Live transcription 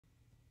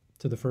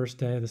to the first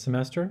day of the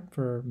semester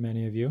for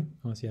many of you,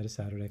 unless you had a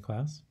Saturday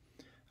class.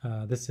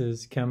 This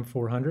is CHEM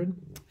 400,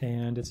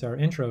 and it's our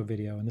intro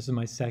video, and this is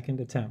my second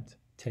attempt,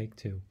 take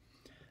two.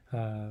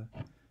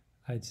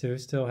 I do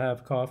still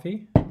have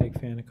coffee, big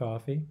fan of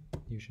coffee.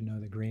 You should know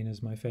that green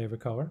is my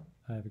favorite color.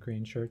 I have a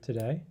green shirt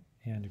today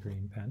and a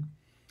green pen.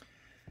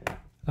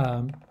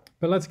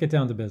 But let's get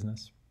down to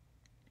business.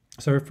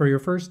 So for your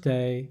first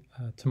day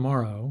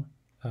tomorrow,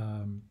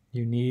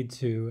 you need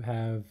to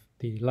have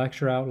the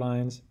lecture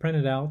outlines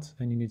printed out,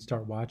 and you need to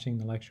start watching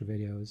the lecture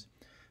videos.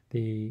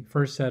 The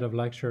first set of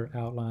lecture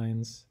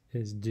outlines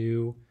is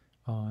due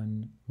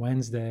on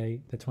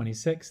Wednesday, the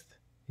 26th.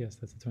 Yes,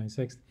 that's the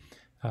 26th,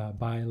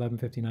 by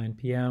 11:59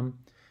 p.m.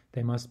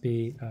 They must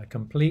be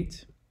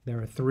complete. There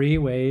are 3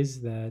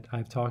 ways that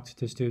I've talked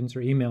to students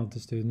or emailed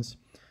to students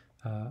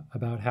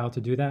about how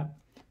to do that.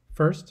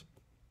 First,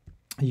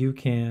 you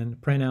can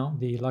print out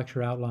the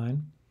lecture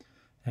outline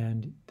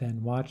and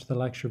then watch the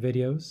lecture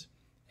videos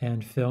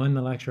and fill in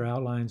the lecture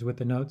outlines with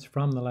the notes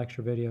from the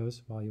lecture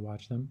videos while you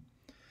watch them.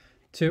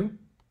 2,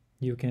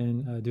 you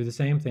can do the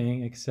same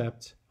thing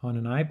except on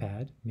an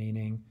iPad,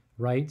 meaning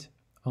write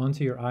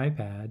onto your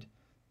iPad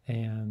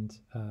and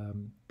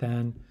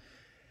then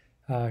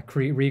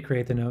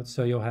recreate the notes.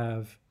 So you'll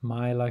have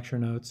my lecture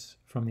notes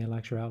from the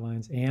lecture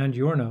outlines and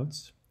your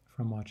notes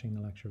from watching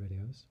the lecture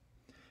videos.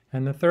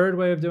 And the third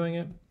way of doing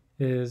it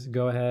is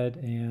go ahead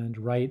and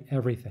write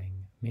everything,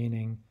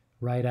 meaning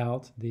write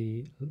out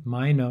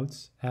my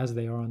notes as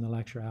they are on the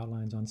lecture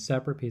outlines on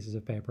separate pieces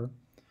of paper,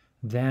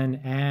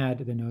 then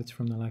add the notes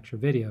from the lecture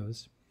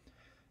videos.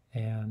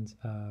 And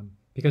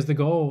because the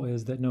goal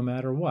is that no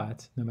matter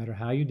what, no matter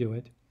how you do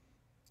it,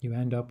 you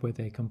end up with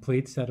a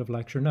complete set of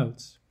lecture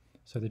notes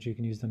so that you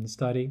can use them to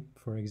study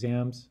for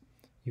exams.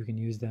 You can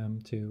use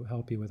them to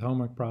help you with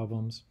homework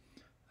problems.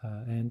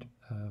 And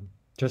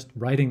just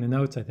writing the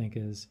notes, I think,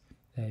 is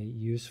a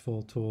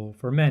useful tool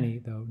for many,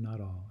 though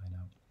not all, I know.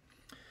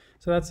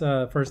 So that's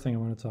the first thing I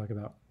want to talk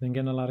about. Been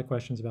getting a lot of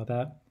questions about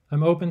that.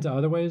 I'm open to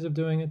other ways of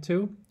doing it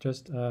too.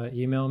 Just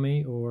email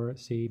me or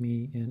see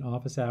me in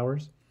office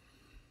hours.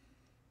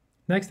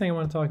 Next thing I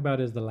want to talk about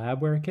is the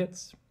labware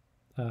kits.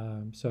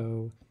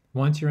 So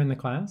once you're in the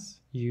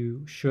class,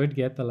 you should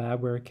get the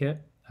labware kit.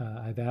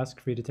 I've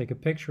asked for you to take a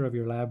picture of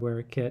your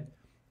labware kit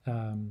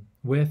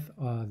with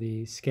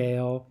the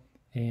scale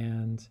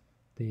and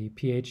the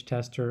pH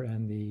tester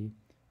and the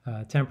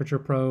temperature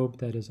probe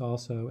that is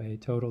also a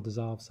total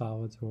dissolved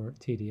solids or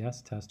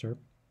TDS tester.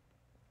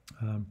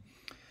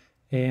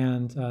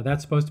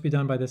 That's supposed to be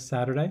done by this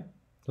Saturday.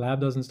 Lab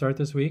doesn't start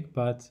this week,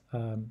 but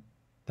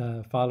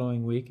the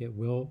following week it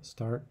will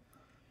start.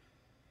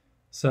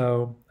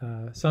 So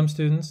some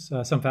students,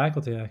 some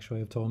faculty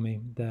actually have told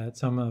me that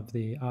some of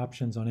the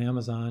options on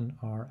Amazon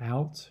are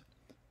out.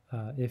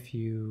 If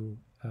you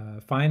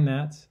find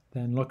that,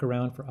 then look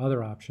around for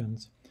other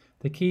options.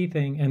 The key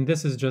thing, and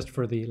this is just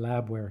for the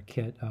labware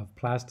kit of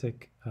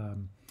plastic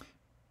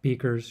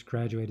beakers,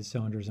 graduated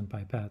cylinders, and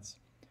pipettes.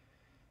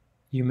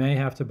 You may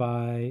have to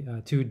buy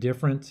 2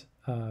 different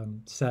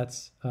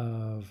sets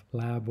of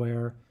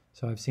labware.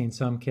 So I've seen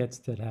some kits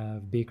that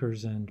have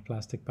beakers and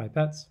plastic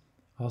pipettes,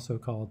 also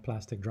called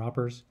plastic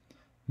droppers.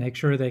 Make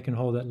sure they can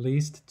hold at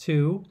least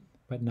 2,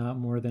 but not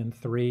more than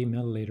 3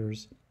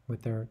 milliliters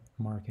with their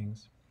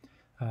markings.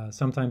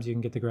 Sometimes you can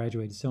get the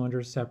graduated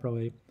cylinders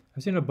separately.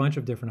 I've seen a bunch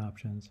of different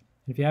options.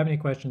 If you have any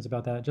questions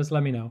about that, just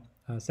let me know.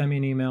 Send me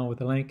an email with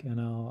a link, and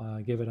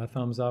I'll give it a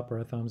thumbs up or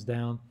a thumbs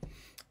down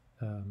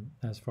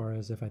as far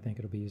as if I think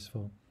it'll be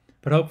useful.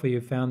 But hopefully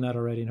you've found that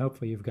already, and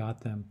hopefully you've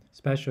got them,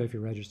 especially if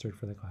you're registered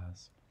for the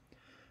class.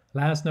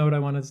 Last note I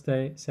wanted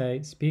to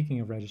say, speaking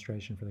of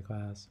registration for the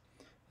class,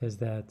 is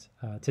that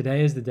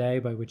today is the day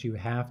by which you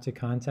have to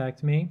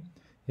contact me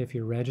if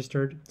you're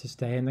registered to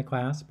stay in the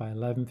class by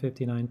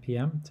 11:59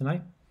 p.m.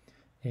 tonight.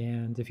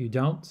 And if you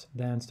don't,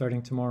 then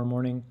starting tomorrow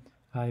morning,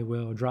 I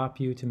will drop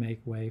you to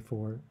make way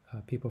for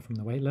people from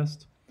the wait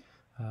list.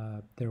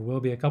 There will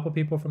be a couple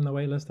people from the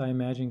wait list, I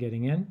imagine,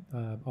 getting in.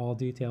 All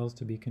details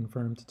to be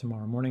confirmed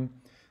tomorrow morning.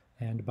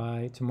 And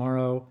by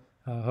tomorrow,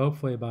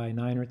 hopefully by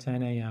 9 or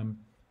 10 a.m.,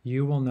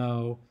 you will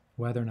know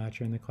whether or not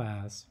you're in the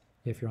class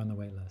if you're on the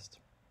wait list.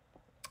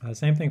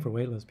 Same thing for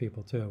waitlist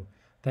people too.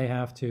 They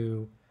have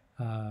to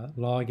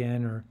log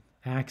in or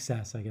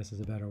access, I guess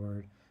is a better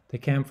word, the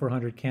CHEM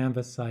 400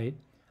 Canvas site.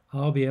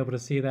 I'll be able to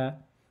see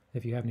that.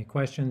 If you have any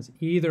questions,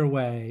 either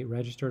way,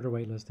 registered or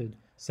waitlisted,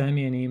 send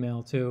me an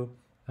email too,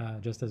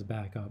 just as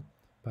backup.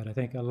 But I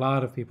think a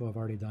lot of people have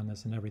already done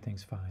this and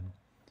everything's fine.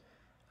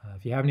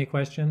 If you have any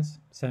questions,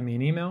 send me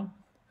an email.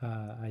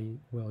 I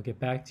will get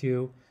back to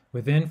you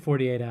within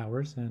 48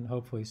 hours and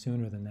hopefully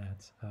sooner than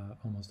that,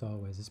 almost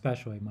always,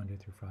 especially Monday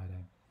through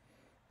Friday.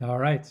 All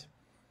right.